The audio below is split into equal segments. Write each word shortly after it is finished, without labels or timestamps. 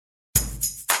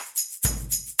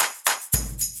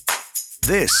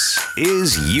This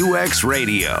is UX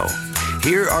Radio.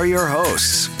 Here are your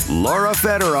hosts, Laura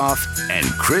Federoff and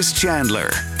Chris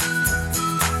Chandler.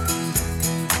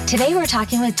 Today we're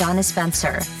talking with Donna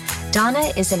Spencer.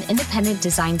 Donna is an independent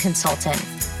design consultant.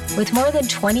 With more than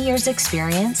 20 years'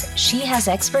 experience, she has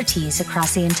expertise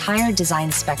across the entire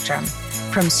design spectrum,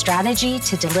 from strategy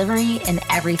to delivery and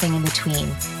everything in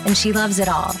between, and she loves it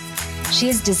all. She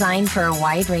is designed for a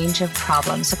wide range of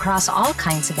problems across all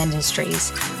kinds of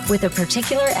industries, with a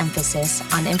particular emphasis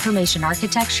on information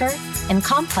architecture and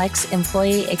complex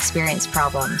employee experience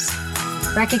problems.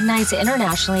 Recognized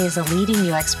internationally as a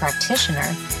leading UX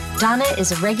practitioner, Donna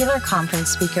is a regular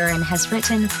conference speaker and has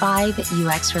written 5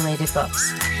 UX-related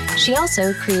books. She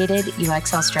also created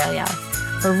UX Australia.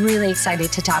 We're really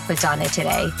excited to talk with Donna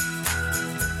today.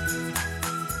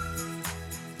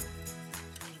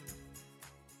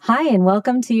 Hi, and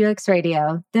welcome to UX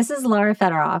Radio. This is Laura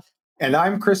Federoff. And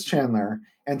I'm Chris Chandler.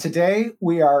 And today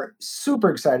we are super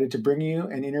excited to bring you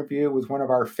an interview with one of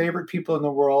our favorite people in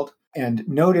the world and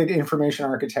noted information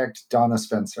architect, Donna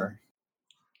Spencer.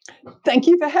 Thank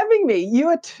you for having me.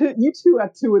 You two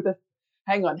are two of the,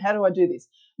 hang on, how do I do this?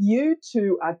 You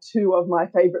two are two of my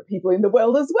favorite people in the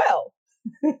world as well.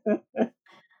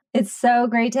 It's so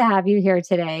great to have you here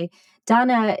today.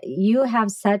 Donna, you have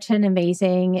such an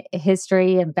amazing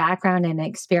history and background and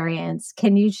experience.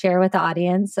 Can you share with the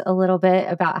audience a little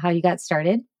bit about how you got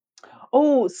started?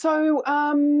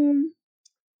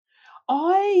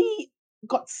 I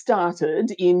got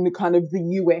started in kind of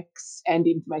the UX and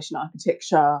information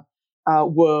architecture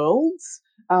worlds.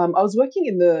 I was working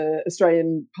in the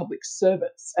Australian Public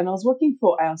Service, and I was working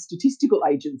for our statistical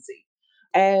agency.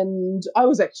 And I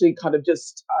was actually kind of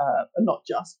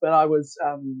but I was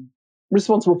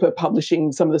responsible for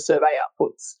publishing some of the survey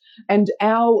outputs. And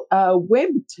our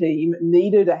web team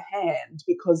needed a hand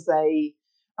because they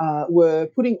were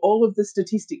putting all of the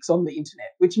statistics on the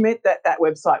internet, which meant that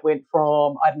website went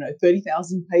from,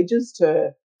 30,000 pages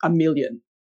to 1 million.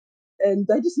 And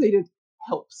they just needed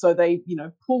help. So they,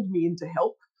 pulled me in to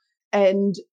help.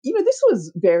 And, this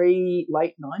was very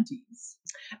late 90s.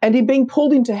 And in being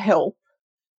pulled in to help,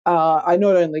 I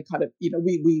not only kind of,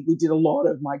 we did a lot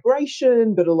of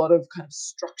migration, but a lot of kind of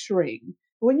structuring.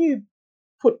 When you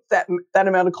put that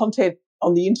amount of content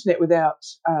on the internet without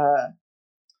a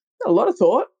lot of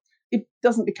thought, it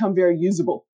doesn't become very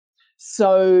usable.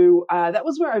 So that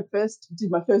was where I first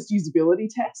did my first usability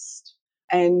test,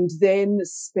 and then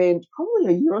spent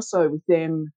probably a year or so with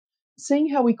them seeing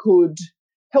how we could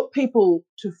help people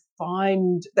to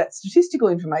find that statistical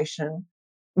information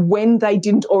when they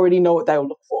didn't already know what they were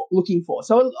looking for.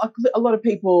 So a lot of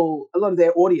people, a lot of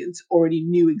their audience already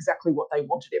knew exactly what they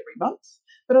wanted every month,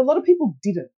 but a lot of people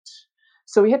didn't.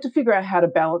 So we had to figure out how to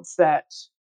balance that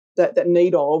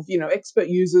need of, expert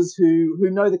users who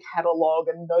know the catalog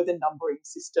and know the numbering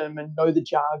system and know the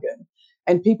jargon,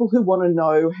 and people who want to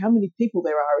know how many people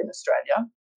there are in Australia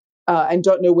and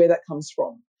don't know where that comes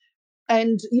from.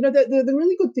 And, the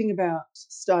really good thing about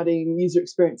starting user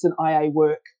experience and IA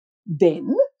work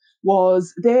then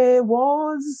was there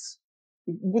was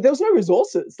no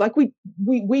resources. Like we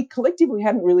collectively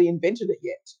hadn't really invented it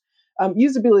yet.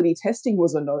 Usability testing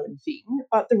was a known thing,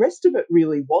 but the rest of it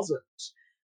really wasn't.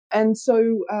 And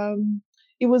so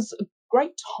it was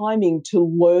great timing to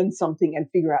learn something and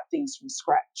figure out things from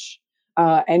scratch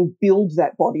and build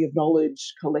that body of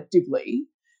knowledge collectively,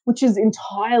 which is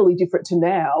entirely different to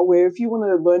now, where if you want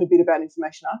to learn a bit about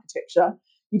information architecture,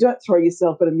 you don't throw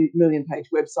yourself at a million-page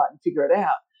website and figure it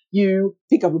out. You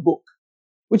pick up a book,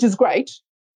 which is great,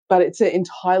 but it's an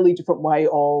entirely different way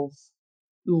of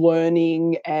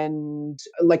learning and,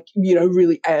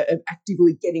 really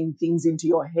actively getting things into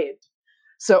your head.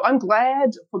 So I'm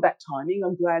glad for that timing.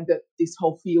 I'm glad that this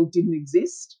whole field didn't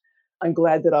exist. I'm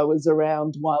glad that I was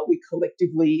around while we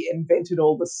collectively invented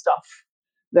all the stuff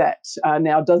that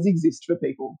now does exist for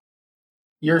people.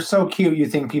 You're so cute, you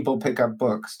think people pick up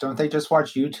books. Don't they just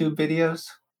watch YouTube videos?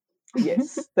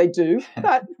 Yes, they do.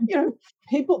 But,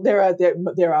 people, there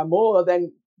are more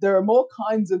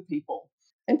kinds of people.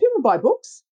 And people buy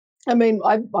books. I mean,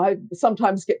 I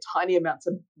sometimes get tiny amounts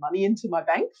of money into my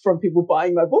bank from people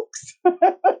buying my books.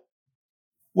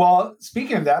 Well,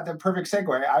 speaking of that, the perfect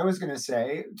segue, I was going to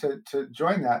say to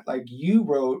join that, like you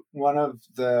wrote one of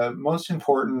the most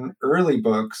important early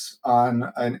books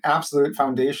on an absolute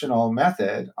foundational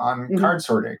method on card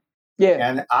sorting. Yeah.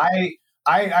 And I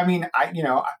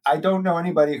don't know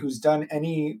anybody who's done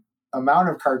any amount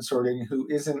of card sorting who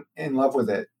isn't in love with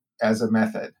it as a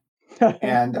method.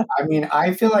 And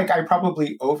I feel like I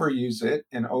probably overuse it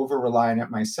and over rely on it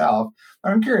myself.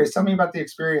 But I'm curious, tell me about the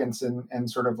experience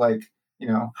and sort of like,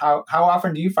 how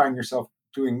often do you find yourself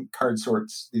doing card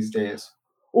sorts these days?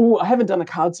 Oh, I haven't done a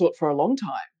card sort for a long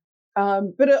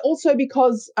time. But also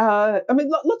because,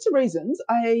 lots of reasons.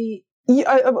 We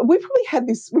probably had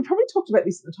this, we probably talked about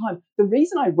this at the time. The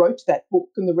reason I wrote that book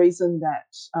and the reason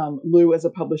that Lou as a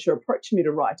publisher approached me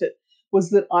to write it was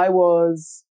that I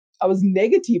was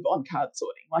negative on card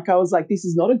sorting. Like I was like, this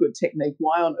is not a good technique.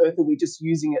 Why on earth are we just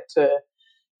using it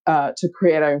to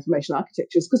create our information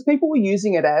architectures? Because people were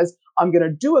using it as, I'm going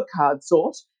to do a card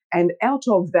sort, and out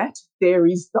of that, there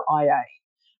is the IA.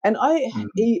 And I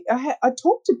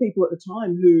talked to people at the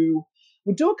time who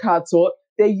would do a card sort.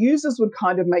 Their users would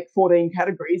kind of make 14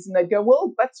 categories, and they'd go,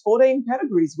 well, that's 14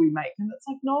 categories we make. And it's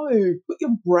like, no, put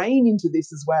your brain into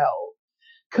this as well.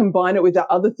 Combine it with the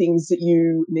other things that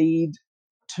you need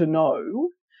to know,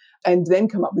 and then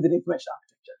come up with an information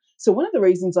architecture. So one of the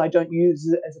reasons I don't use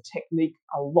it as a technique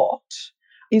a lot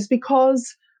is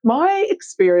because my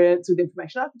experience with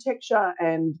information architecture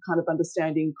and kind of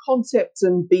understanding concepts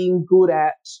and being good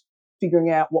at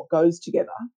figuring out what goes together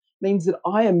means that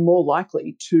I am more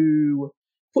likely to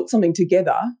put something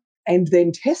together and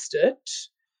then test it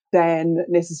than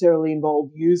necessarily involve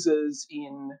users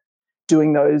in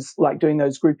doing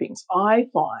those groupings. I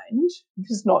find,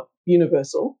 this is not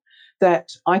universal, that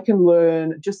I can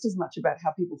learn just as much about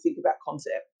how people think about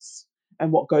concepts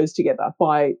and what goes together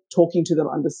by talking to them,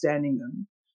 understanding them.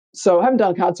 So I haven't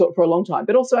done card sort for a long time,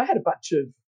 but also I had a bunch of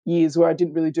years where I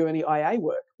didn't really do any IA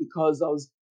work because I was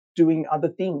doing other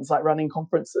things like running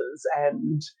conferences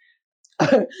and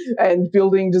and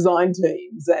building design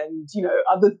teams and,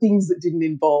 other things that didn't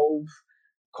involve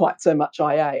quite so much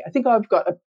IA. I think I've got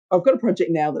a project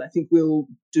now that I think we'll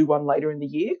do one later in the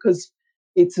year because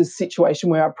it's a situation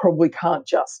where I probably can't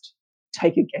just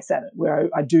take a guess at it, where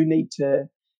I do need to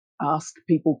ask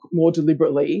people more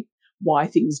deliberately why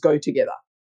things go together.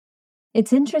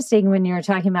 It's interesting when you're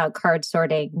talking about card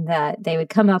sorting that they would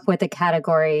come up with the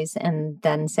categories and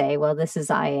then say, well, this is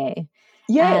IA.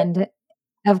 Yeah. And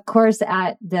of course,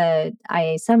 at the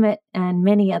IA Summit and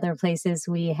many other places,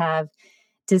 we have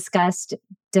discussed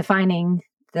defining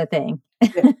the thing.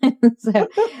 Yeah.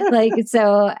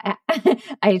 so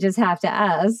I just have to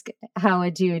ask, how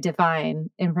would you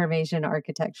define information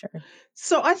architecture?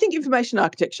 So I think information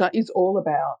architecture is all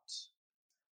about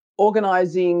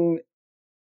organizing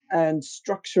and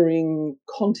structuring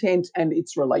content and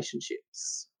its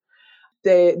relationships.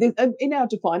 In our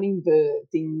defining the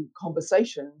thing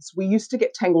conversations, we used to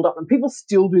get tangled up, and people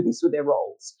still do this with their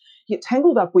roles. You get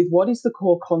tangled up with what is the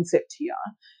core concept here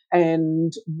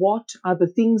and what are the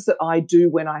things that I do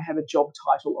when I have a job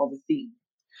title of a thing.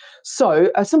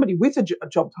 So somebody with a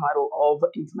job title of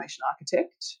information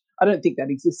architect, I don't think that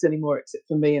exists anymore except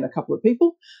for me and a couple of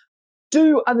people,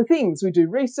 do other things. We do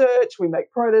research, we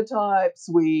make prototypes,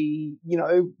 we,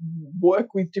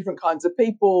 work with different kinds of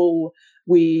people,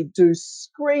 we do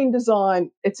screen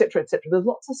design, etc., etc. There's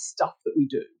lots of stuff that we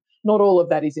do. Not all of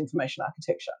that is information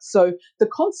architecture. So the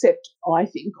concept, I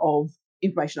think, of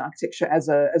information architecture as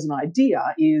an idea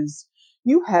is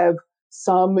you have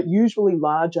some usually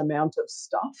large amount of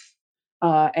stuff,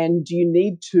 and you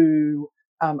need to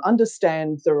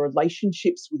understand the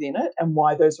relationships within it and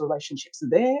why those relationships are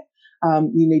there.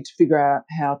 You need to figure out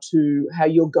how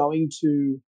you're going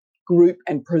to group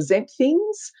and present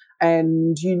things,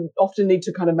 and you often need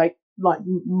to kind of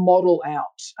model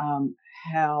out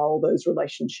how those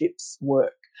relationships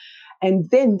work. And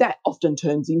then that often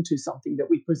turns into something that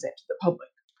we present to the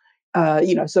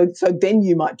public. So then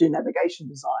you might do navigation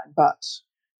design, but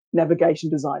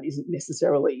navigation design isn't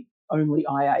necessarily only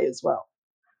IA as well.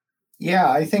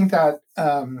 Yeah, I think that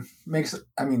makes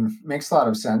a lot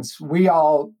of sense. We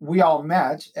all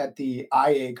met at the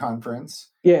IA conference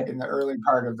in the early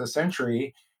part of the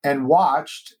century and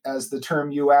watched as the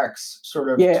term UX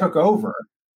sort of took over,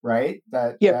 right?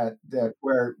 That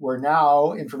where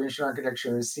now information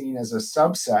architecture is seen as a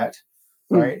subset,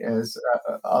 right? As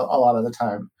a lot of the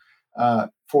time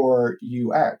for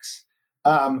UX.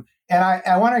 And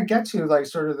I want to get to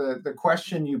sort of the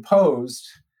question you posed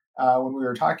when we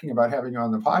were talking about having you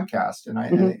on the podcast, and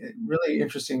a really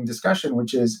interesting discussion,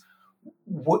 which is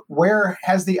where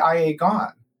has the IA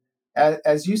gone?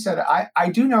 As you said, I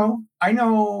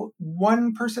know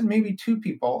one person, maybe two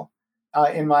people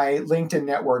in my LinkedIn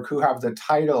network who have the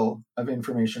title of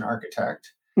information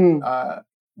architect.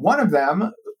 One of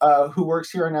them who works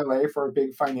here in LA for a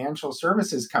big financial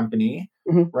services company,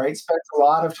 right, spends a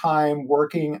lot of time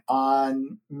working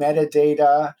on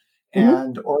metadata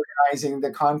and organizing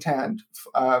the content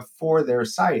for their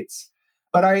sites.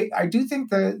 But I do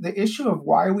think the issue of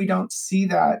why we don't see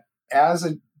that as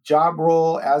a job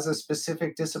role, as a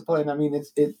specific discipline, I mean,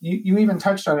 you even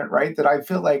touched on it, right? That I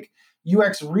feel like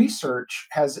UX research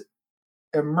has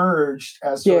emerged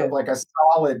as sort of like a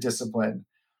solid discipline,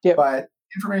 but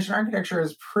information architecture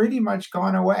has pretty much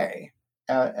gone away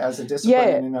as a discipline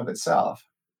in and of itself.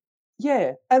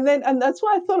 Yeah, and that's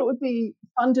why I thought it would be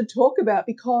fun to talk about,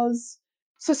 because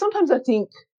so sometimes I think,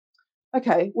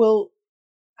 okay, well,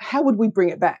 how would we bring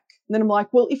it back? And then I'm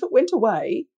like, well, if it went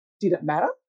away, did it matter?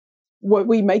 Were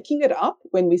we making it up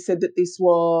when we said that this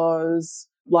was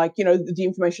like, the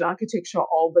information architecture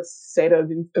of a set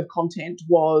of content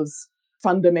was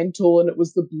fundamental and it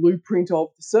was the blueprint of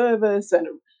the service? And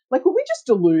like, were we just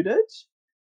deluded?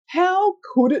 How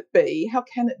could it be? How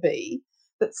can it be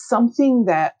that something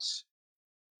that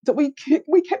we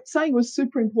kept saying was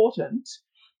super important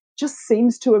just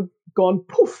seems to have gone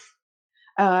poof?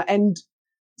 And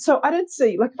so I don't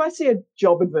see, like, if I see a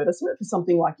job advertisement for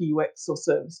something like a UX or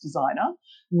service designer,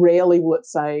 rarely will it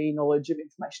say knowledge of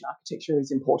information architecture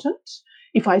is important.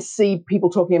 If I see people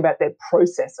talking about their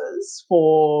processes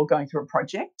for going through a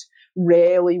project,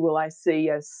 rarely will I see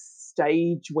a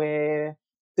stage where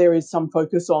there is some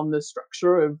focus on the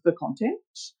structure of the content.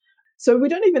 So we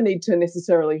don't even need to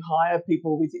necessarily hire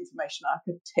people with information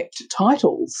architect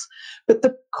titles, but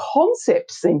the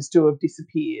concept seems to have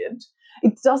disappeared.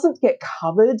 It doesn't get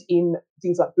covered in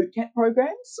things like bootcamp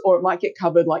programs, or it might get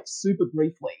covered like super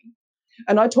briefly.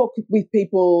 And I talk with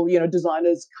people,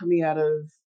 designers coming out of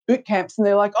boot camps, and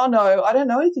they're like, oh no, I don't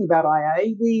know anything about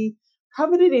IA. We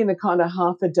covered it in a kind of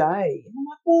half a day. And I'm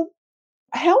like, well,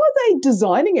 how are they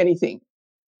designing anything?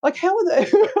 Like, how are they?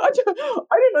 I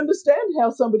don't understand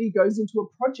how somebody goes into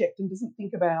a project and doesn't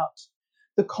think about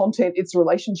the content, its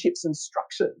relationships and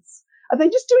structures. Are they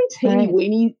just doing teeny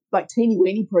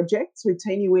weeny projects with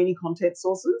teeny weeny content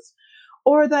sources?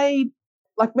 Or are they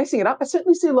like messing it up? I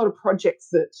certainly see a lot of projects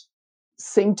that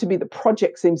the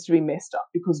project seems to be messed up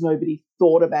because nobody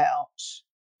thought about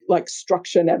like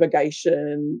structure,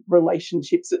 navigation,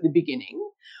 relationships at the beginning.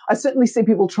 I certainly see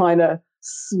people trying to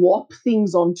swap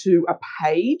things onto a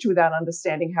page without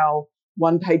understanding how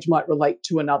one page might relate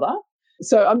to another.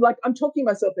 So I'm talking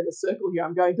myself in a circle here.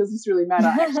 I'm going, does this really matter?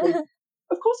 Actually,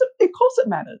 of course it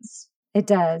matters. It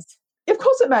does. Of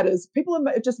course it matters. People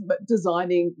are just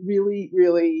designing really,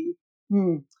 really.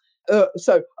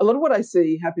 So a lot of what I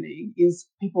see happening is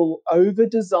people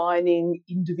over-designing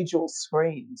individual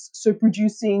screens. So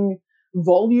producing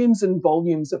volumes and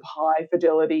volumes of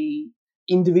high-fidelity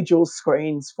individual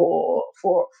screens for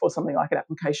something like an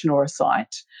application or a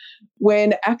site,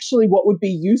 when actually what would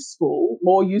be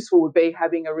more useful would be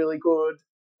having a really good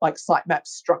like sitemap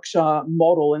structure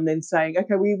model and then saying,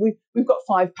 okay, we've got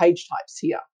 5 page types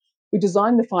here. We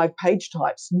design the 5 page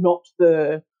types, not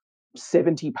the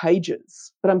 70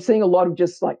 pages. But I'm seeing a lot of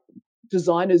just like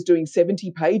designers doing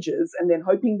 70 pages and then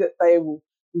hoping that they will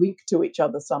link to each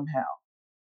other somehow.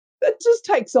 That just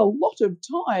takes a lot of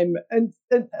time. And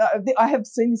I have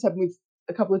seen this happen with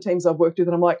a couple of teams I've worked with,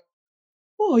 and I'm like,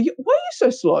 oh, why are you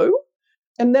so slow?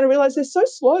 And then I realize they're so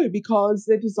slow because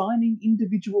they're designing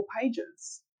individual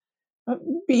pages. But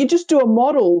you just do a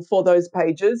model for those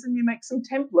pages and you make some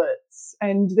templates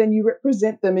and then you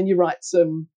represent them and you write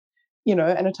some,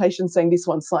 annotations saying this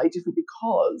one's slightly different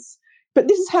because. But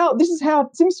this is how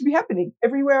it seems to be happening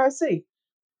everywhere I see.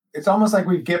 It's almost like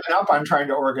we've given up on trying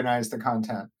to organize the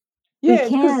content. Yeah,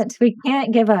 we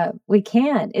can't give up. We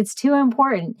can't. It's too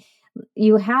important.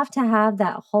 You have to have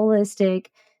that holistic,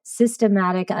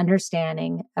 systematic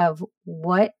understanding of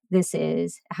what this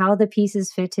is, how the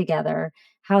pieces fit together,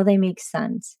 how they make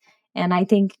sense. And I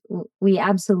think we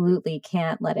absolutely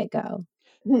can't let it go.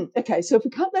 Okay, so if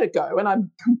we can't let it go, and I'm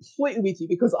completely with you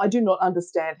because I do not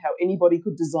understand how anybody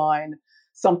could design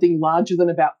something larger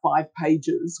than about 5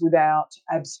 pages without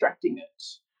abstracting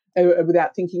it,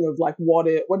 without thinking of like what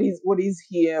is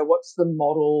here, what's the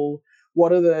model,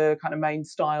 what are the kind of main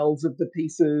styles of the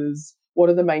pieces, what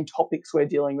are the main topics we're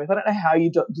dealing with. I don't know how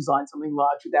you design something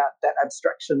large without that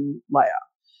abstraction layer.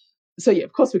 So yeah,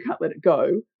 of course we can't let it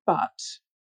go, but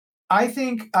I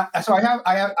think so.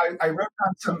 I wrote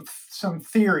down some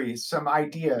theories, some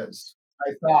ideas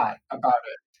I thought about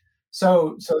it.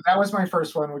 So that was my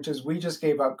first one, which is we just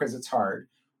gave up because it's hard.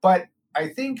 But I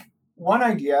think one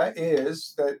idea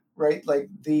is that, right, like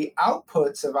the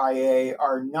outputs of IA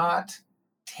are not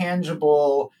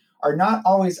tangible, are not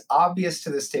always obvious to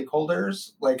the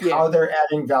stakeholders, like how they're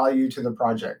adding value to the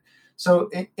project. So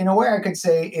in a way, I could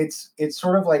say it's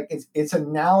sort of like it's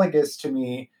analogous to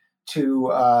me to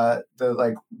the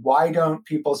like, why don't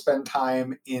people spend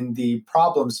time in the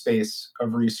problem space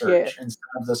of research instead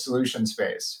of the solution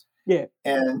space? Yeah.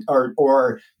 And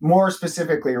or more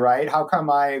specifically, right? How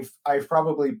come I've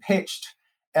probably pitched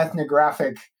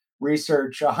ethnographic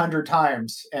research 100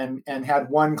 times and had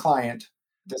one client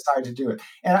decide to do it.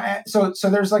 And so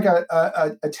there's like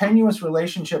a tenuous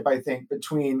relationship, I think,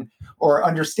 between, or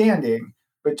understanding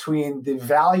between, the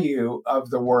value of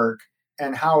the work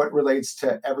and how it relates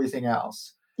to everything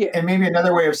else. Yeah. And maybe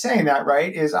another way of saying that,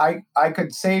 right, is I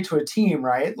could say to a team,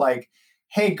 right, like,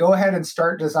 hey, go ahead and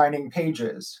start designing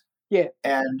pages. Yeah.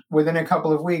 And within a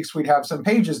couple of weeks, we'd have some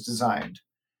pages designed.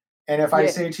 And if I Yeah.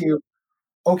 say to you,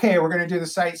 okay, we're going to do the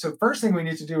site. So first thing we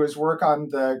need to do is work on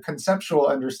the conceptual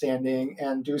understanding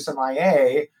and do some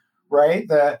IA, right?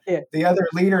 The other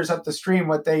leaders up the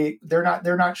stream,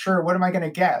 they're not sure, what am I going to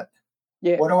get?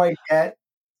 Yeah. What do I get?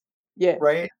 Yeah.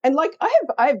 Right. And like I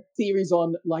have theories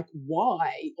on like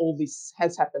why all this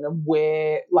has happened and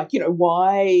where, like,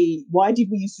 why did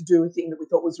we used to do a thing that we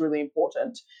thought was really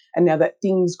important and now that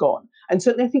thing's gone? And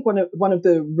certainly I think one of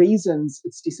the reasons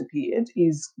it's disappeared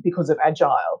is because of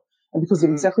agile and because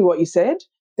of exactly what you said,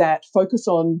 that focus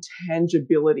on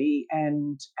tangibility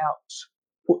and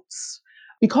outputs.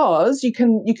 Because you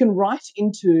can write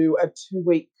into a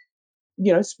 2-week,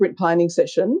 sprint planning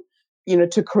session,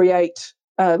 to create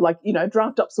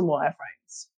draft up some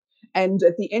wireframes. And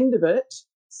at the end of it,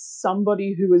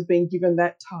 somebody who has been given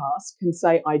that task can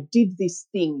say, I did this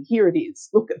thing, here it is,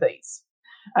 look at these.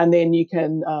 And then you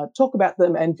can talk about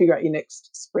them and figure out your next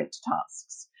sprint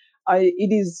tasks.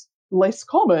 It is less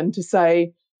common to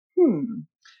say,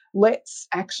 let's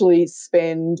actually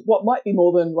spend what might be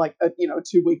more than like a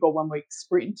 2-week or 1-week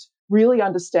sprint really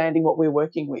understanding what we're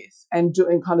working with and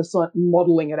kind of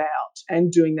modeling it out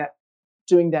and doing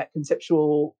that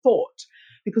conceptual thought,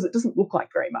 because it doesn't look like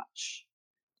very much.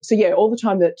 So yeah, all the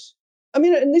time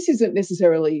and this isn't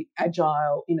necessarily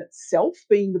agile in itself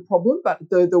being the problem, but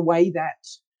the way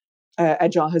that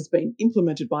agile has been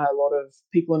implemented by a lot of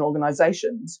people and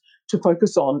organizations to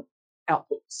focus on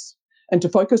outputs and to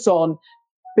focus on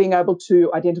being able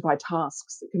to identify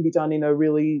tasks that can be done in a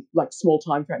really like small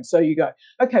time frame. So you go,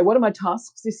 okay, what are my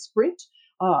tasks this sprint?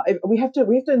 We have to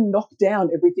knock down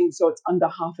everything so it's under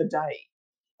half a day.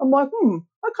 I'm like,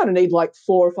 I kind of need like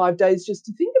 4 or 5 days just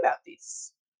to think about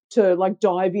this, to like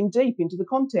dive in deep into the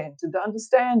content and to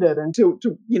understand it and to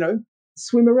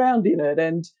swim around in it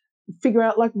and figure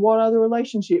out like what are the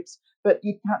relationships. But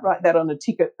you can't write that on a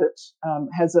ticket that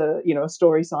has a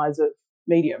story size of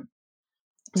medium.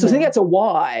 So I think that's a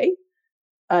why.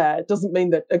 Doesn't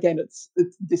mean that, again, it's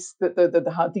this that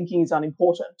the hard thinking is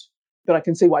unimportant, but I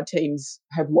can see why teams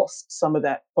have lost some of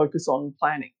that focus on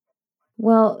planning.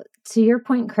 Well, to your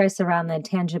point, Chris, around the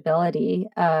tangibility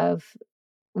of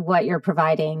what you're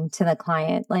providing to the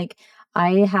client, like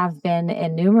I have been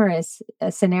in numerous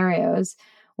scenarios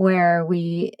where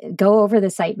we go over the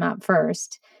sitemap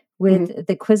first with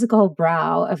the quizzical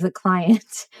brow of the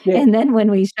client. Yeah. And then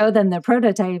when we show them the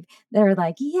prototype, they're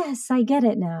like, yes, I get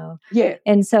it now. Yeah.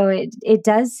 And so it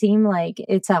does seem like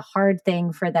it's a hard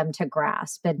thing for them to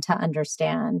grasp and to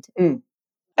understand.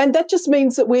 And that just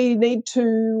means that we need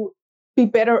to be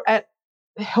better at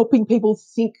helping people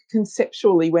think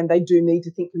conceptually when they do need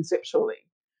to think conceptually.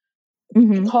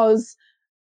 Because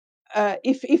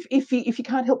if you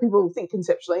can't help people think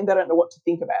conceptually and they don't know what to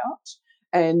think about,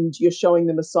 and you're showing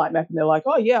them a sitemap and they're like,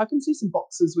 oh yeah, I can see some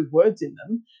boxes with words in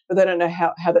them, but they don't know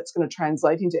how that's going to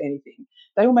translate into anything.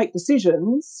 They will make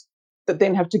decisions that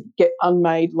then have to get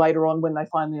unmade later on when they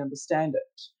finally understand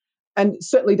it. And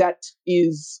certainly that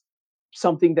is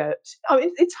something that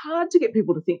it's hard to get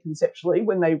people to think conceptually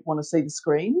when they want to see the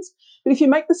screens. But if you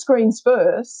make the screens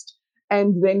first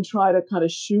and then try to kind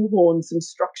of shoehorn some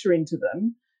structure into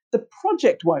them, the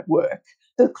project won't work.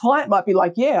 The client might be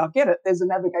like, yeah, I get it, there's a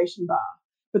navigation bar.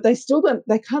 But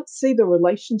they can't see the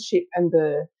relationship and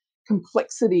the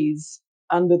complexities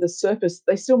under the surface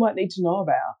they still might need to know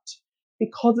about,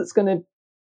 because it's going to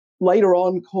later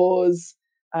on cause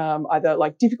either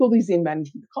like difficulties in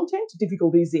managing the content,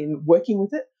 difficulties in working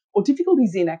with it, or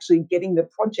difficulties in actually getting the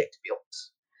project built.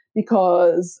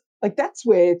 Because like that's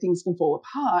where things can fall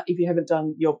apart if you haven't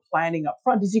done your planning up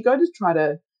front, is you go to try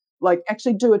to like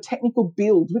actually do a technical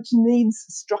build, which needs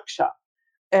structure.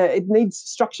 It needs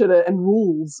structure and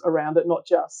rules around it, not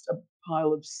just a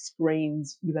pile of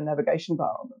screens with a navigation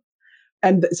bar on them.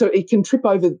 And so it can trip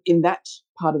over in that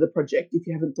part of the project if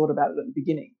you haven't thought about it at the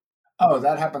beginning. Oh,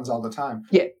 that happens all the time.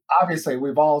 Yeah. Obviously,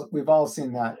 we've all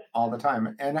seen that all the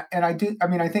time. And I think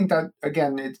that,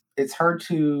 again, it's hard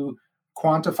to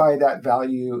quantify that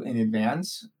value in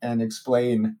advance and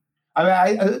explain.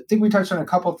 I think we touched on a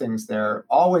couple things there.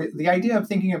 Always the idea of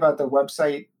thinking about the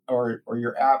website or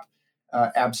your app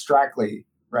abstractly,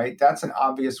 right? That's an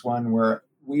obvious one where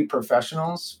we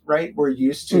professionals, right, we're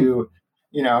used to,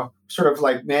 sort of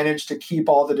like manage to keep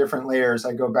all the different layers.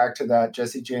 I go back to that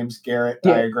Jesse James Garrett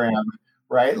diagram,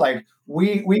 right? Like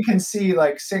we can see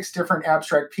like 6 different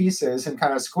abstract pieces and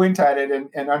kind of squint at it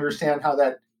and understand how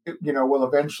that, will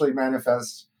eventually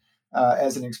manifest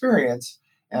as an experience.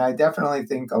 And I definitely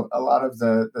think a lot of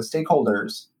the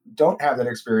stakeholders don't have that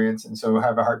experience and so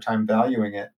have a hard time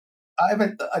valuing it. I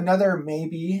have another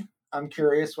maybe. I'm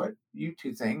curious what you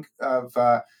two think of.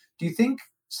 Do you think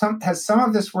some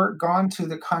of this work gone to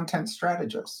the content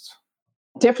strategists?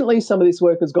 Definitely some of this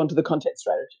work has gone to the content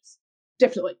strategists.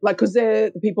 Definitely. Because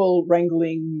they're the people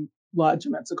wrangling large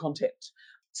amounts of content.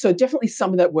 So definitely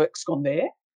some of that work's gone there.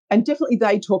 And definitely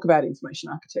they talk about information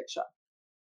architecture.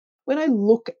 When I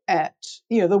look at,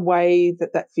 the way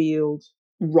that field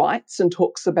writes and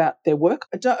talks about their work,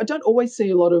 I don't always see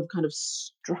a lot of kind of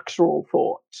structural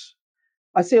thought.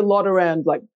 I see a lot around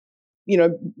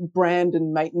brand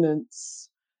and maintenance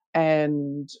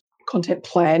and content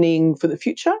planning for the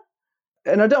future.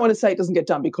 And I don't want to say it doesn't get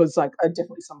done because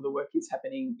definitely some of the work is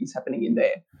happening in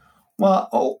there.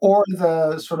 Well, or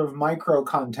the sort of micro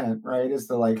content, right? Is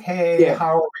the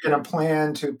how are we going to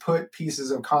plan to put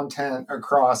pieces of content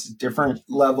across different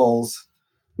levels,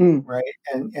 right?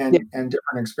 And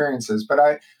different experiences. But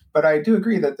I do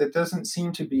agree that there doesn't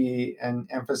seem to be an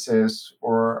emphasis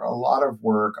or a lot of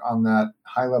work on that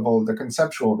high level, the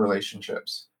conceptual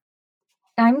relationships.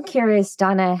 I'm curious,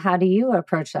 Donna, how do you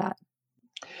approach that?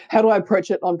 How do I approach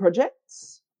it on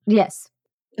projects? Yes.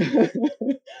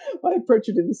 I approach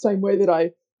it in the same way that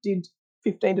I did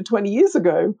 15 to 20 years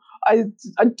ago. I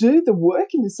do the work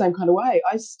in the same kind of way.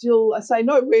 I say,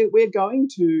 no, I'm going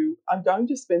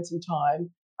to spend some time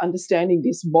understanding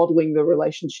this, modeling the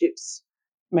relationships,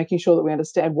 making sure that we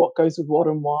understand what goes with what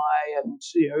and why, and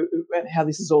and how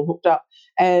this is all hooked up.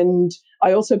 And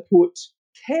I also put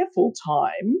careful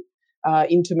time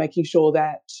into making sure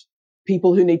that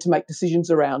people who need to make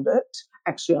decisions around it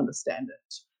actually understand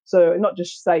it. So not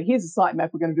just say, here's a sitemap,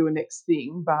 we're going to do a next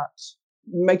thing, but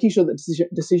making sure that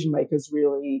decision makers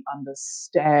really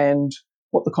understand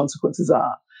what the consequences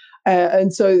are.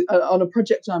 And so on a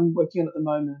project I'm working on at the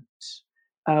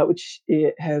moment, which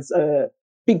it has a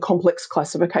big complex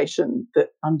classification that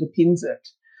underpins it,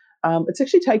 it's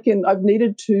actually I've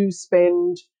needed to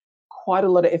spend quite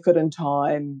a lot of effort and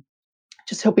time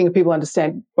just helping people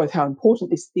understand both how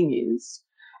important this thing is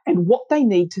and what they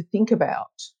need to think about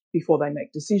before they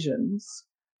make decisions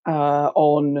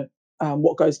on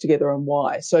what goes together and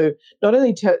why. So not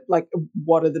only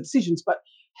what are the decisions, but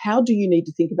how do you need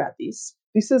to think about this?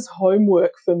 This is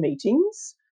homework for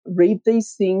meetings. Read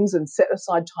these things and set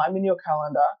aside time in your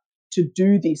calendar to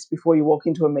do this before you walk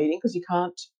into a meeting, because you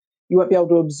won't be able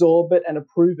to absorb it and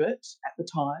approve it at the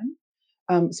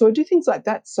time. So I do things like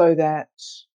that so that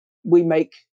we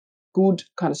make good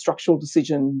kind of structural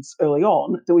decisions early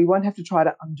on that we won't have to try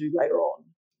to undo later on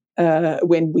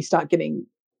when we start getting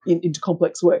into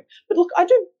complex work. But look, I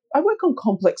work on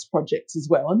complex projects as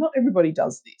well, and not everybody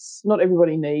does this. Not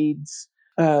everybody needs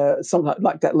something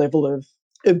like that level of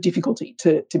difficulty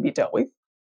to be dealt with.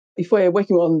 If we're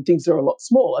working on things that are a lot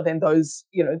smaller, then those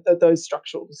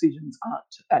structural decisions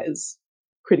aren't as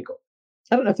critical.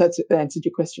 I don't know if that answered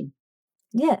your question.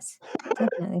 Yes,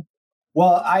 definitely.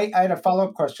 Well, I had a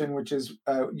follow-up question, which is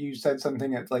you said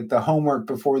something at like the homework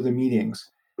before the meetings.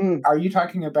 Are you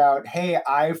talking about, hey,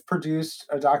 I've produced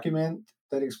a document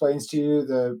that explains to you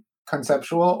the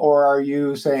conceptual, or are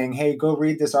you saying, hey, go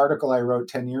read this article I wrote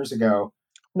 10 years ago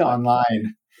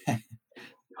online?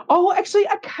 Oh, actually,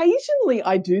 occasionally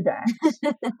I do that.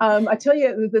 I tell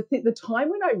you, the time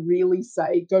when I really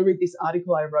say, go read this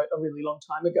article I wrote a really long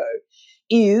time ago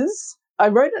is I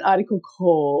wrote an article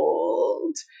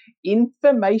called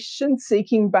Information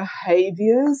Seeking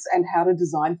Behaviors and How to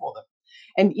Design for Them.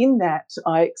 And in that,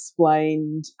 I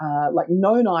explained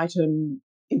known item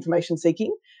information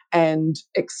seeking and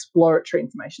exploratory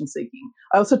information seeking.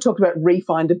 I also talked about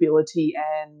refindability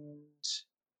and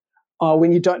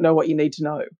when you don't know what you need to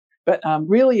know. But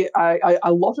really,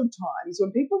 a lot of times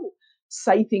when people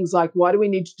say things like, why do we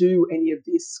need to do any of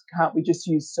this? Can't we just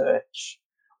use search?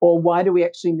 Or why do we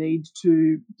actually need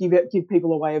to give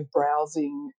people a way of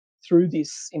browsing through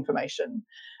this information?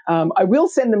 I will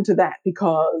send them to that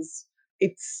because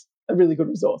it's a really good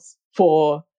resource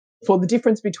for the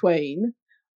difference between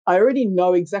I already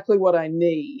know exactly what I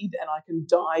need and I can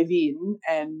dive in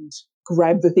and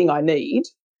grab the thing I need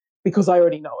because I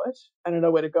already know it and I know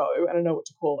where to go and I know what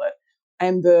to call it.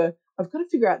 And I've got to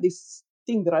figure out this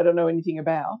thing that I don't know anything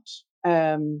about.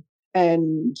 And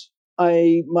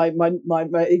even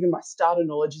my starter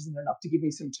knowledge isn't enough to give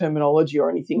me some terminology or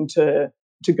anything to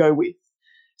go with.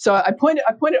 So I point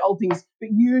at old things, but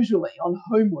usually on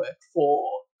homework for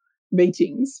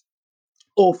meetings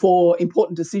or for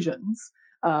important decisions,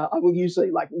 I will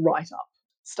usually like write up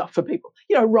stuff for people,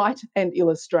 write and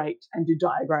illustrate and do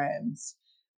diagrams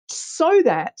so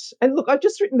that, and look, I've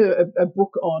just written a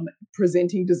book on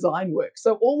presenting design work.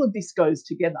 So all of this goes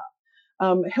together,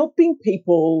 helping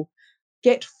people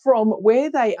get from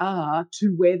where they are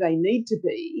to where they need to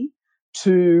be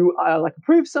to like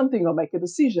approve something or make a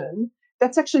decision.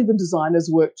 That's actually the designer's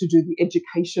work to do the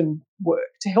education work,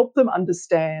 to help them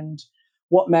understand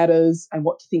what matters and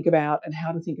what to think about and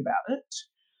how to think about it,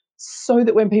 so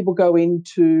that when people go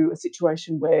into a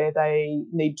situation where they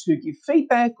need to give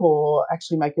feedback or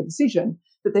actually make a decision,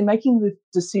 that they're making the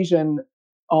decision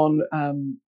on,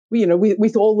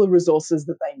 with all the resources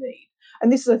that they need.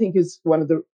 And this, I think, is one of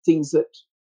the things that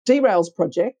derails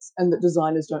projects and that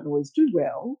designers don't always do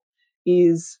well,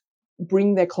 is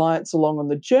bring their clients along on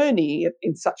the journey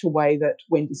in such a way that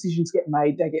when decisions get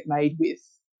made, they get made with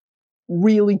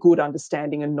really good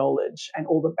understanding and knowledge and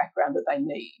all the background that they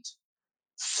need,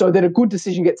 so that a good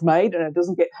decision gets made and it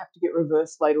doesn't have to get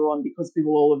reversed later on because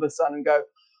people all of a sudden go,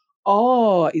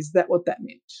 oh, is that what that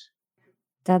meant?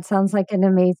 That sounds like an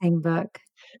amazing book.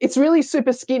 It's really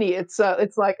super skinny. It's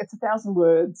 1,000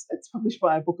 words. It's published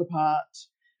by A Book Apart.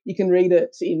 You can read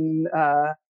it in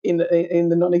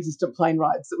the non-existent plane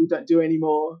rides that we don't do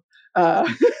anymore.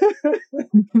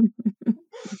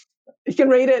 You can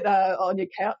read it on your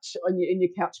couch, in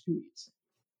your couch commute.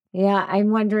 Yeah,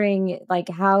 I'm wondering, like,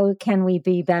 how can we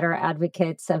be better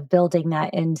advocates of building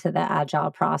that into the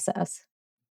agile process?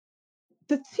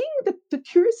 The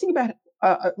curious thing about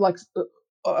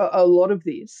a lot of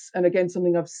this, and again,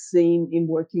 something I've seen in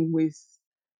working with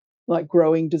like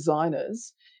growing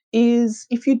designers, is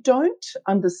if you don't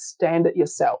understand it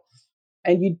yourself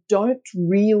and you don't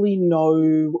really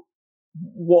know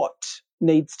what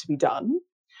needs to be done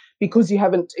because you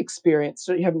haven't experienced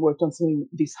or you haven't worked on something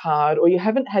this hard, or you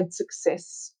haven't had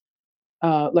success,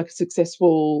 like a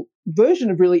successful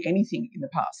version of really anything in the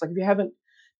past. Like if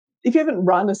you haven't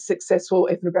run a successful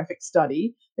ethnographic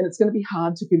study, then it's going to be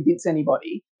hard to convince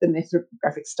anybody that an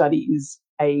ethnographic study is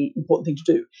an important thing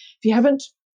to do. If you haven't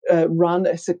run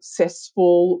a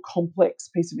successful, complex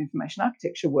piece of information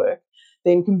architecture work,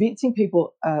 then convincing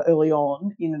people early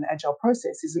on in an agile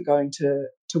process isn't going to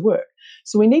work.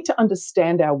 So we need to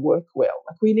understand our work well.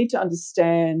 Like we need to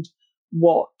understand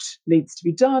what needs to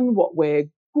be done, what we're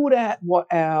good at, what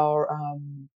our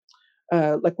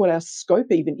what our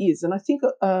scope even is. And I think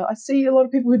I see a lot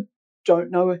of people who don't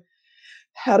know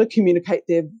how to communicate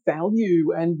their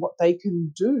value and what they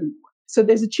can do. So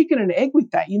there's a chicken and egg with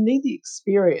that. You need the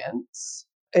experience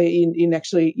in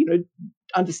actually,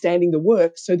 understanding the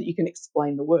work so that you can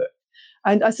explain the work.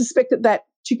 And I suspect that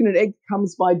chicken and egg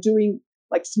comes by doing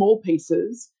like small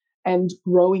pieces and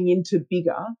growing into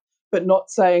bigger, but not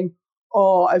saying,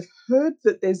 oh, I've heard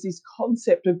that there's this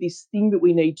concept of this thing that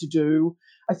we need to do.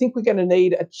 I think we're going to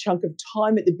need a chunk of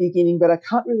time at the beginning, but I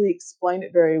can't really explain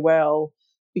it very well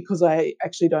because I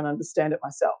actually don't understand it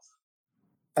myself.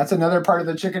 That's another part of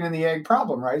the chicken and the egg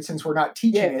problem, right? Since we're not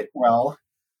teaching it well,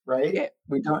 right? Yeah.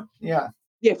 We don't, Yeah,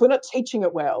 if we're not teaching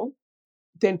it well,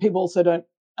 then people also don't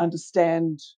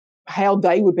understand how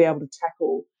they would be able to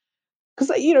tackle,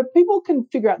 because, people can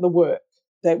figure out the work,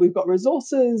 that we've got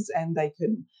resources and they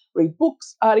can read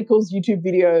books, articles, YouTube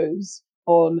videos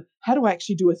on how to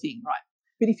actually do a thing, right?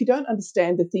 But if you don't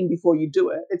understand the thing before you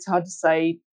do it, it's hard to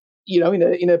say,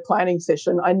 in a planning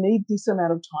session, I need this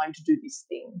amount of time to do this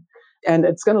thing. And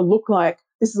it's going to look like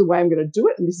this is the way I'm going to do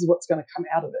it and this is what's going to come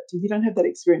out of it. If you don't have that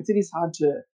experience, it is hard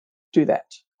to do that.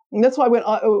 And that's why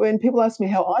when people ask me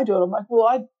how I do it, I'm like, well,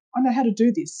 I know how to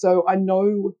do this. So I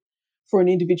know for an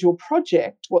individual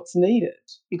project what's needed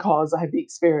because I have the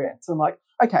experience. I'm like,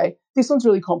 okay, this one's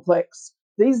really complex.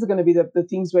 These are going to be the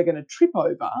things we're going to trip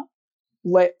over.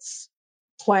 Let's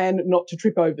plan not to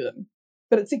trip over them.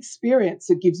 But it's experience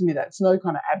that gives me that. It's no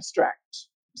kind of abstract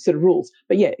set of rules.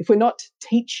 But yeah, if we're not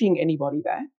teaching anybody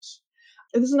that,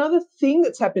 there's another thing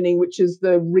that's happening, which is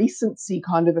the recency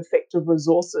kind of effect of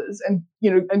resources. And,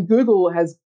 and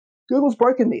Google's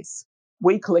broken this.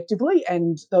 We collectively,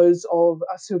 and those of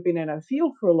us who have been in our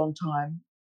field for a long time,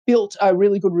 built a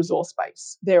really good resource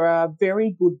base. There are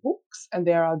very good books and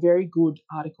there are very good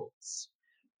articles,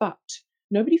 but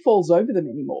nobody falls over them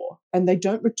anymore and they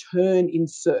don't return in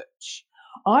search.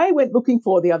 I went looking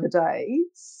for the other day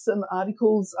some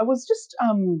articles. I was just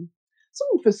looking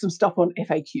for some stuff on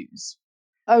FAQs.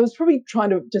 I was probably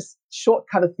trying to just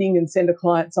shortcut a thing and send a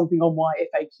client something on why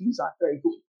FAQs aren't very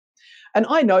good. And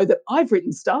I know that I've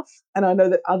written stuff and I know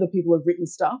that other people have written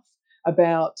stuff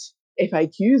about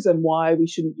FAQs and why we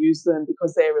shouldn't use them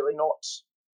because they're really not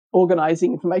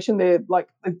organising information.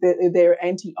 They're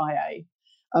anti-IA.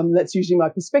 That's usually my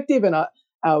perspective, and I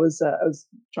was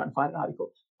trying to find an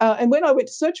article. And when I went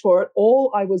to search for it,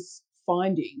 all I was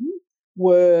finding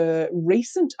were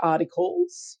recent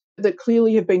articles that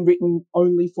clearly have been written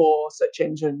only for search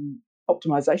engine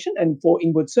optimization and for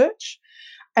inward search.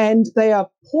 And they are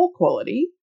poor quality,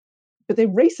 but they're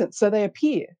recent, so they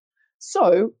appear.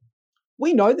 So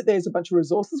we know that there's a bunch of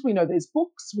resources. We know there's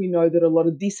books. We know that a lot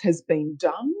of this has been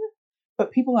done,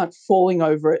 but people aren't falling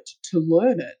over it to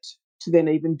learn it, to then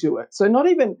even do it. So not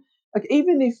even like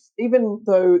even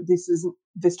though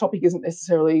this topic isn't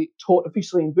necessarily taught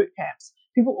officially in boot camps,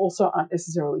 people also aren't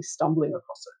necessarily stumbling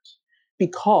across it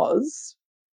because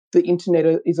the internet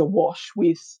is awash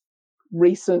with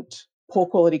recent poor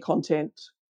quality content,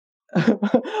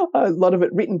 a lot of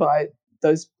it written by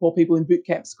those poor people in boot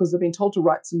camps because they've been told to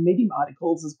write some Medium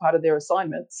articles as part of their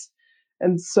assignments.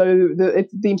 And so the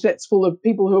internet's full of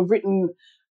people who have written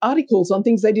articles on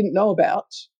things they didn't know about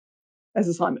as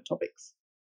assignment topics.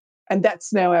 And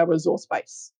that's now our resource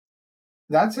base.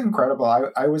 That's incredible.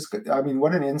 I mean,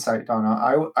 what an insight, Donna.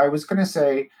 I was going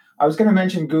to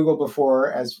mention Google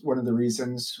before as one of the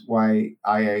reasons why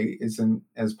IA isn't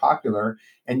as popular.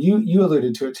 And you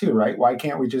alluded to it too, right? Why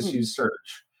can't we just use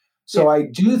search? So I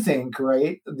do think,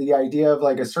 right, the idea of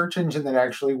like a search engine that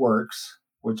actually works,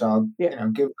 which I'll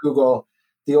give Google,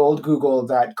 the old Google,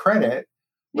 that credit,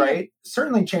 right?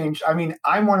 Certainly changed. I mean,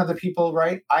 I'm one of the people,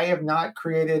 right? I have not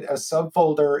created a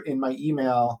subfolder in my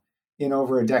email in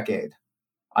over a decade.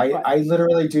 I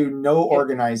literally do no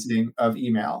organizing of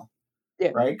email,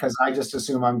 right? Because I just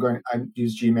assume I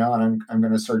use Gmail and I'm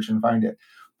going to search and find it.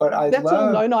 But that's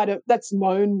all known item. That's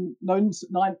known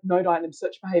item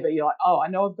search behavior. You're like, oh, I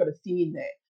know I've got a thing in there.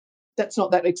 That's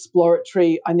not that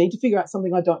exploratory. I need to figure out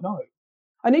something I don't know.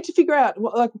 I need to figure out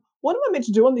what am I meant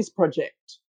to do on this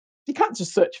project? You can't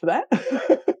just search for that.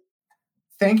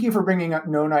 Thank you for bringing up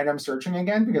known item searching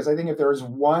again, because I think if there is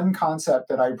one concept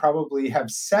that I probably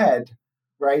have said,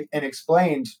 right, and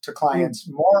explained to clients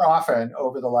more often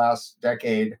over the last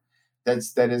decade,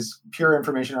 that is pure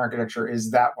information architecture,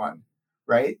 is that one,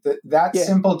 right? That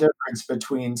simple difference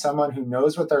between someone who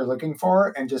knows what they're looking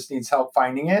for and just needs help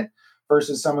finding it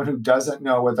versus someone who doesn't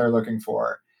know what they're looking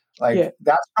for.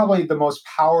 That's probably the most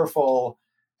powerful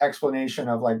explanation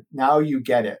of like, now you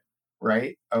get it,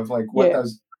 right? Of like what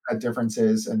that difference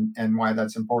is and why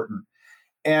that's important.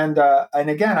 And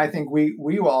again, I think we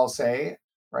will all say,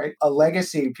 right, a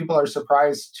legacy, people are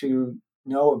surprised to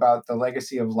know about the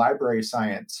legacy of library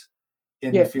science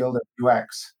in the field of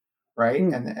UX, right?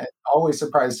 And always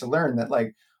surprised to learn that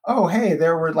like, oh, hey,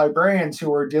 there were librarians who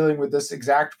were dealing with this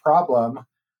exact problem.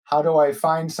 How do I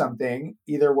find something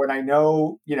either when I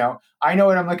know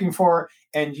what I'm looking for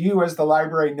and you as the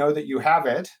library know that you have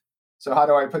it. So how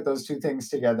do I put those two things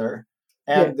together?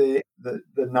 And the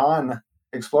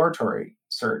non-exploratory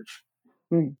search.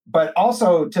 But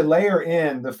also to layer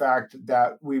in the fact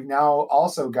that we've now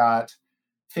also got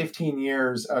 15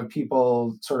 years of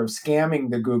people sort of scamming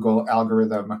the Google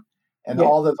algorithm and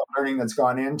all of the learning that's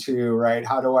gone into, right?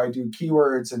 How do I do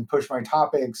keywords and push my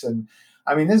topics? And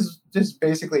I mean, this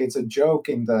basically, it's a joke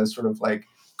in the sort of like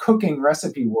cooking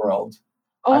recipe world.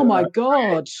 Oh my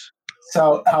God. Right?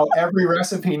 So how every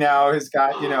recipe now has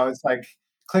got, it's like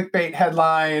clickbait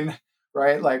headline,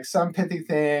 right? Like some pithy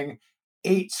thing,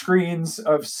 8 screens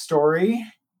of story.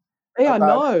 Yeah, I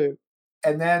know.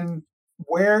 And then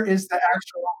where is the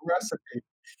actual recipe?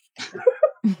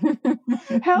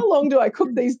 How long do I cook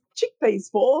these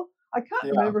chickpeas for? I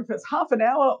can't remember if it's half an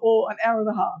hour or an hour and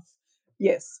a half.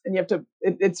 Yes, and you have to.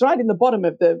 It's right in the bottom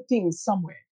of the thing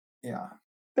somewhere. Yeah,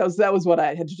 that was what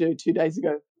I had to do 2 days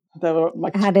ago.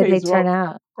 How did they turn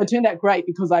out? They turned out great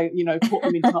because I, caught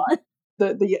them in time.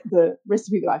 The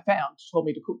recipe that I found told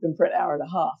me to cook them for an hour and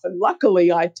a half, and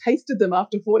luckily I tasted them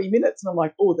after 40 minutes, and I'm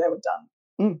like, oh, they were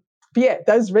done. But yeah,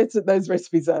 those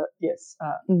recipes are yes.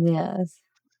 Yes.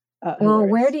 Well,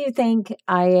 where do you think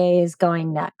IA is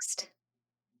going next?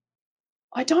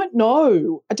 I don't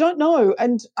know.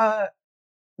 And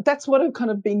that's what I've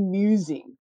kind of been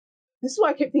musing. This is why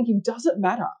I kept thinking, does it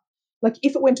matter? Like,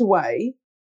 if it went away,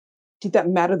 did that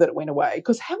matter that it went away?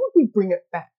 Because how would we bring it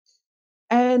back?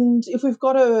 And if we've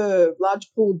got a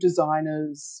large pool of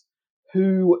designers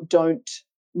who don't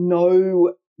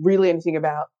know really anything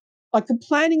about, like, the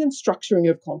planning and structuring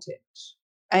of content,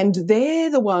 and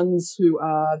they're the ones who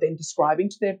are then describing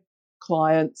to their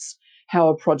clients how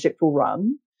a project will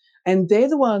run, and they're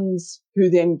the ones who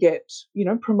then get,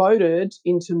 promoted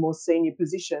into more senior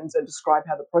positions and describe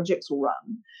how the projects will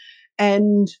run.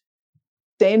 And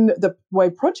then the way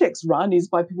projects run is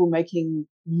by people making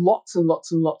lots and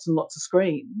lots and lots and lots of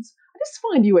screens. I just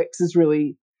find UX is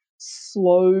really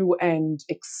slow and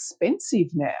expensive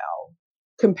now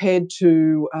compared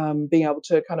to being able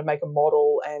to kind of make a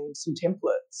model and some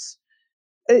templates.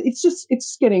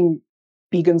 It's getting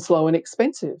big and slow and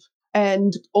expensive.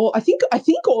 And I think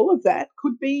all of that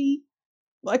could be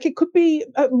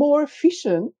more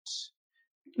efficient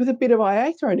with a bit of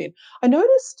IA thrown in. I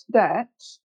noticed that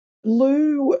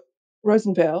Lou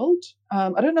Rosenfeld, I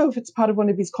don't know if it's part of one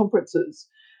of his conferences,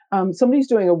 somebody's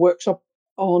doing a workshop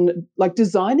on like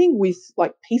designing with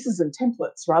like pieces and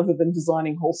templates rather than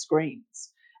designing whole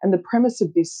screens. And the premise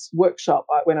of this workshop,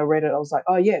 when I read it, I was like,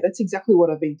 oh yeah, that's exactly what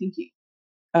I've been thinking.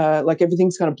 Like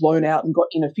everything's kind of blown out and got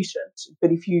inefficient.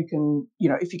 But if you can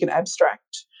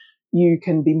abstract, you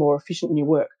can be more efficient in your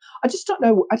work. I just don't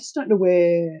know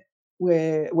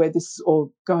where this is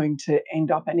all going to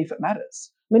end up and if it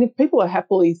matters. I mean, if people are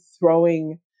happily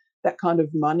throwing that kind of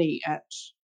money at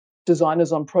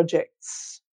designers on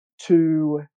projects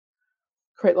to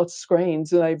create lots of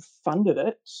screens and they've funded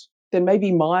it, then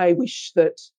maybe my wish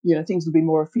that, things would be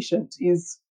more efficient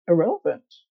is irrelevant.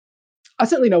 I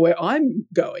certainly know where I'm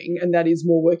going, and that is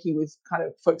more working with kind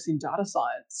of folks in data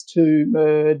science to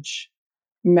merge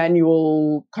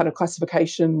manual kind of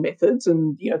classification methods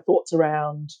and, thoughts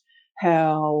around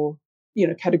how,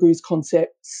 categories,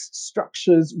 concepts,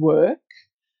 structures work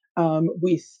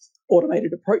with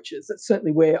automated approaches. That's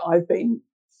certainly where I've been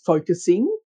focusing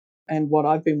and what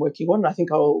I've been working on. And I think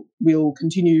we'll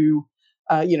continue,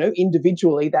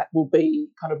 individually, that will be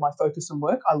kind of my focus and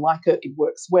work. I like it. It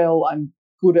works well. I'm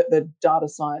good at the data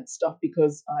science stuff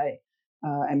because I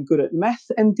am good at math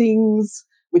and things,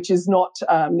 which is not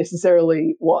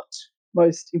necessarily what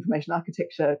most information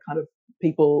architecture kind of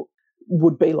people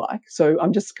would be like. So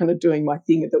I'm just kind of doing my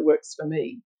thing that works for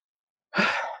me,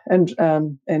 and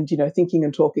thinking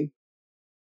and talking.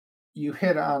 You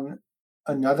hit on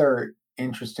another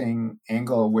interesting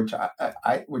angle, which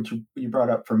which you brought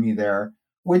up for me there,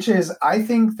 which is I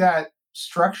think that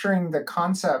structuring the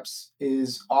concepts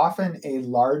is often a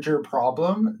larger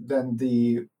problem than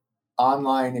the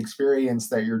online experience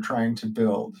that you're trying to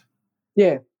build.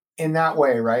 Yeah. In that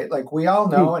way, right? Like we all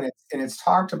know, and it's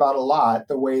talked about a lot,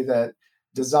 the way that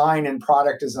design and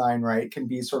product design, right, can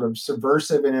be sort of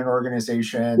subversive in an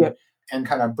organization and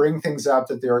kind of bring things up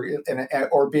that they're,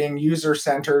 or being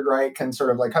user-centered, right, can sort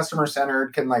of like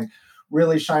customer-centered, can like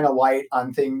really shine a light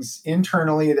on things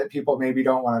internally that people maybe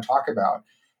don't want to talk about.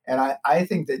 And I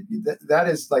think that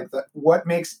is like what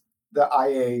makes the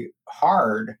IA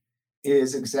hard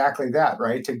is exactly that,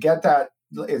 right? To get that,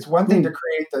 it's one thing to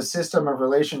create the system of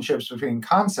relationships between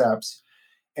concepts,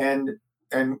 and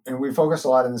we focus a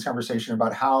lot in this conversation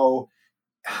about how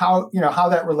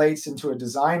that relates into a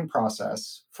design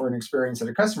process for an experience that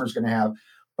a customer is going to have,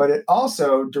 but it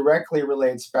also directly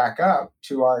relates back up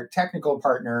to our technical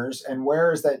partners and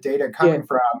where is that data coming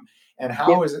from and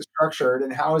how is it structured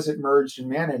and how is it merged and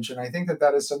managed. And I think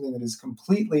that is something that is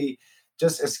completely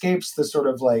just escapes the sort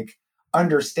of like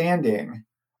understanding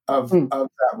of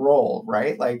that role,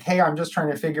 right? Like, hey, I'm just trying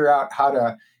to figure out how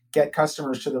to get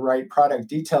customers to the right product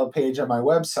detail page on my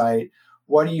website.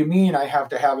 What do you mean I have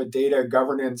to have a data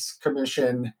governance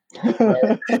commission,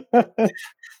 right?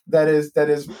 that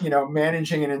is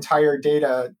managing an entire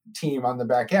data team on the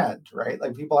back end, right?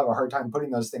 Like people have a hard time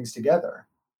putting those things together.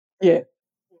 Yeah.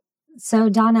 So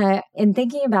Donna, in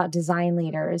thinking about design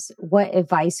leaders, what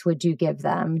advice would you give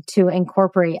them to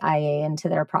incorporate IA into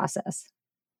their process?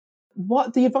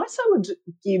 What the advice I would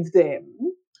give them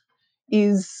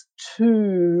is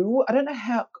to, I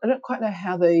don't quite know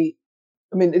how they,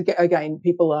 I mean, again,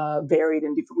 people are varied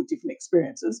and different with different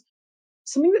experiences.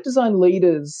 Something that design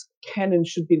leaders can and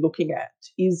should be looking at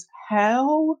is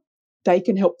how they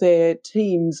can help their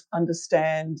teams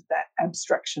understand that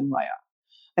abstraction layer.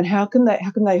 And how can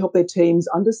they help their teams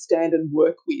understand and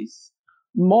work with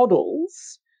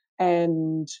models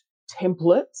and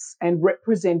templates and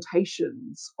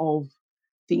representations of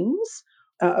things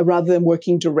rather than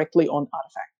working directly on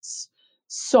artifacts.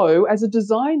 So as a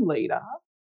design leader,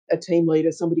 a team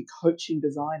leader, somebody coaching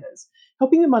designers,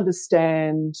 helping them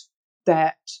understand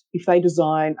that if they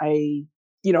design a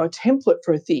template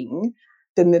for a thing,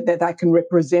 then that can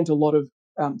represent a lot of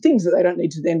things that they don't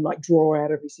need to then like draw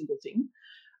out every single thing.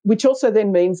 Which also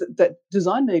then means that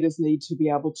design leaders need to be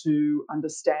able to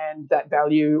understand that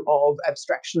value of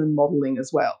abstraction and modelling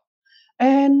as well.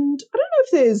 And I don't know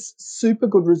if there's super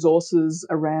good resources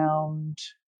around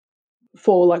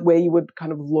for like where you would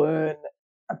kind of learn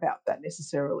about that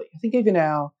necessarily. I think even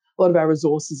a lot of our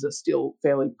resources are still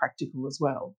fairly practical as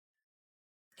well.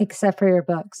 Except for your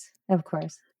books, of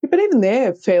course. But even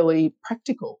they're fairly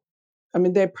practical. I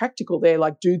mean, they're practical. They're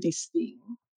like, do this thing.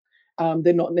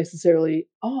 They're not necessarily,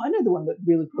 I know the one that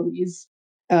really probably is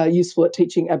useful at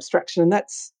teaching abstraction, and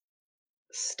that's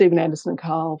Stephen Anderson and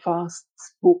Carl Fast's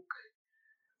book.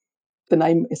 The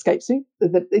name escapes me.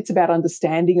 It's about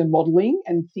understanding and modelling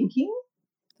and thinking.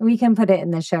 We can put it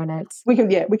in the show notes. We can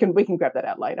grab that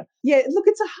out later. Yeah, look,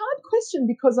 it's a hard question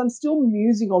because I'm still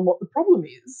musing on what the problem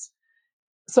is.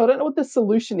 So I don't know what the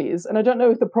solution is, and I don't know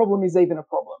if the problem is even a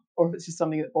problem or if it's just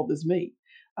something that bothers me.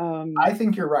 I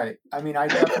think you're right. I mean,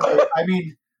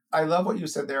 I love what you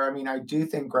said there. I mean, I do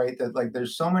think, right, that like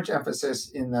there's so much emphasis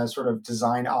in the sort of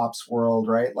design ops world,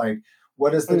 right? Like,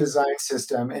 what is the design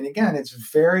system? And again, it's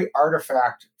very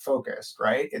artifact focused,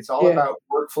 right? It's all about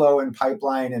workflow and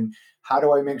pipeline and how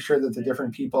do I make sure that the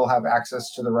different people have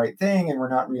access to the right thing and we're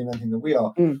not reinventing the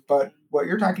wheel. But what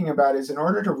you're talking about is in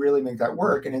order to really make that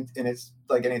work, and it's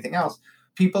like anything else,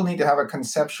 people need to have a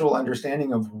conceptual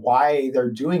understanding of why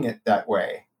they're doing it that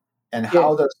way and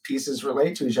how those pieces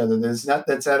relate to each other.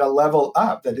 That's at a level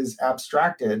up, that is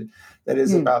abstracted, that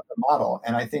is about the model.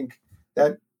 And I think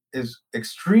that is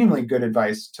extremely good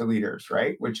advice to leaders,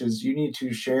 right? Which is you need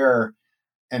to share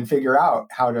and figure out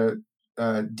how to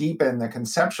deepen the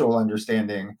conceptual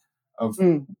understanding of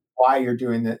why you're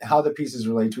doing that, how the pieces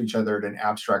relate to each other at an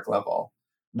abstract level,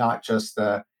 not just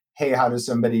the, hey, how does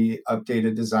somebody update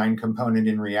a design component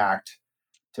in React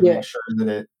to make sure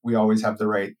that we always have the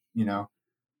right,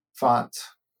 font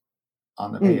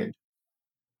on the page.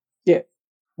 Yeah.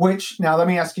 Which, now let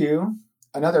me ask you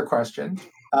another question,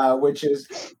 which is,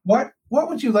 what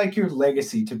would you like your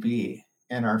legacy to be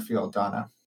in our field,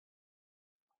 Donna?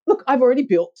 Look, I've already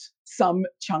built some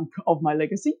chunk of my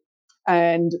legacy,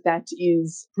 and that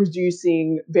is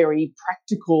producing very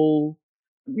practical,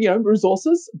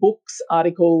 resources, books,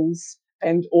 articles,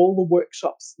 and all the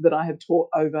workshops that I have taught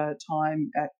over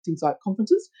time at things like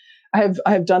conferences. I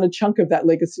have done a chunk of that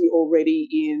legacy already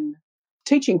in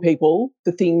teaching people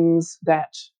the things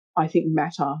that I think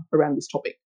matter around this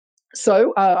topic.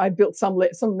 So I built some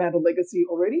amount of legacy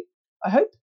already. I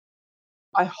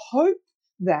hope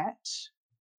that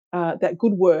that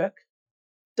good work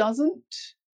doesn't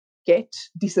get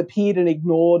disappeared and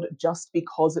ignored just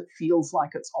because it feels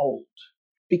like it's old.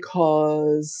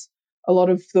 Because a lot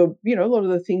of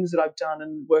the things that I've done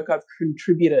and work I've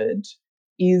contributed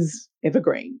is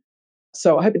evergreen.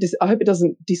 So I hope it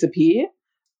doesn't disappear.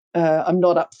 I'm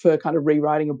not up for kind of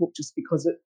rewriting a book just because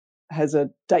it has a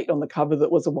date on the cover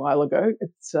that was a while ago.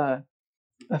 It's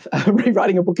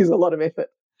rewriting a book is a lot of effort.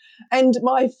 And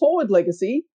my forward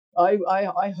legacy,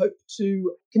 I hope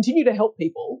to continue to help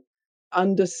people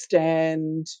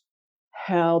understand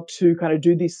how to kind of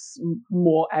do this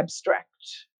more abstract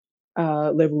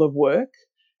level of work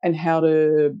and how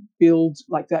to build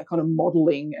like that kind of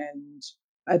modelling and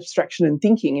abstraction and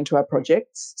thinking into our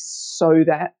projects so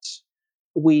that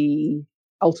we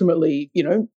ultimately,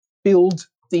 build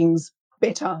things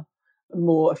better,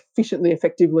 more efficiently,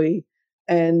 effectively,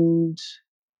 and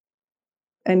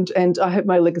I hope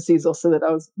my legacy is also that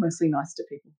I was mostly nice to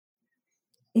people.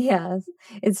 Yes,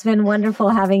 it's been wonderful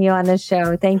having you on the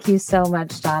show. Thank you so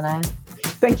much, Donna.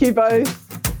 Thank you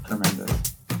both. Tremendous.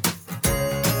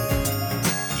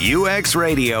 UX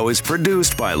Radio is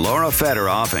produced by Laura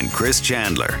Federoff and Chris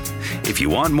Chandler. If you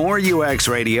want more UX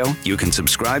Radio, you can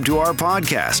subscribe to our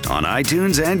podcast on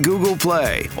iTunes and Google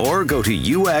Play, or go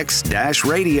to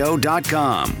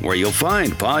ux-radio.com, where you'll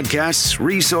find podcasts,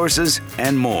 resources,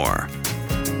 and more.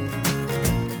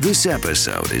 This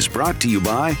episode is brought to you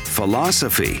by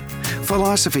Philosophy.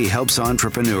 Philosophy helps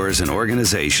entrepreneurs and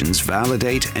organizations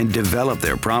validate and develop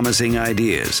their promising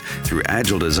ideas through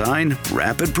agile design,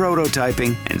 rapid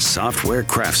prototyping, and software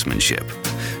craftsmanship.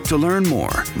 To learn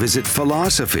more, visit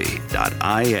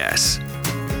philosophy.is.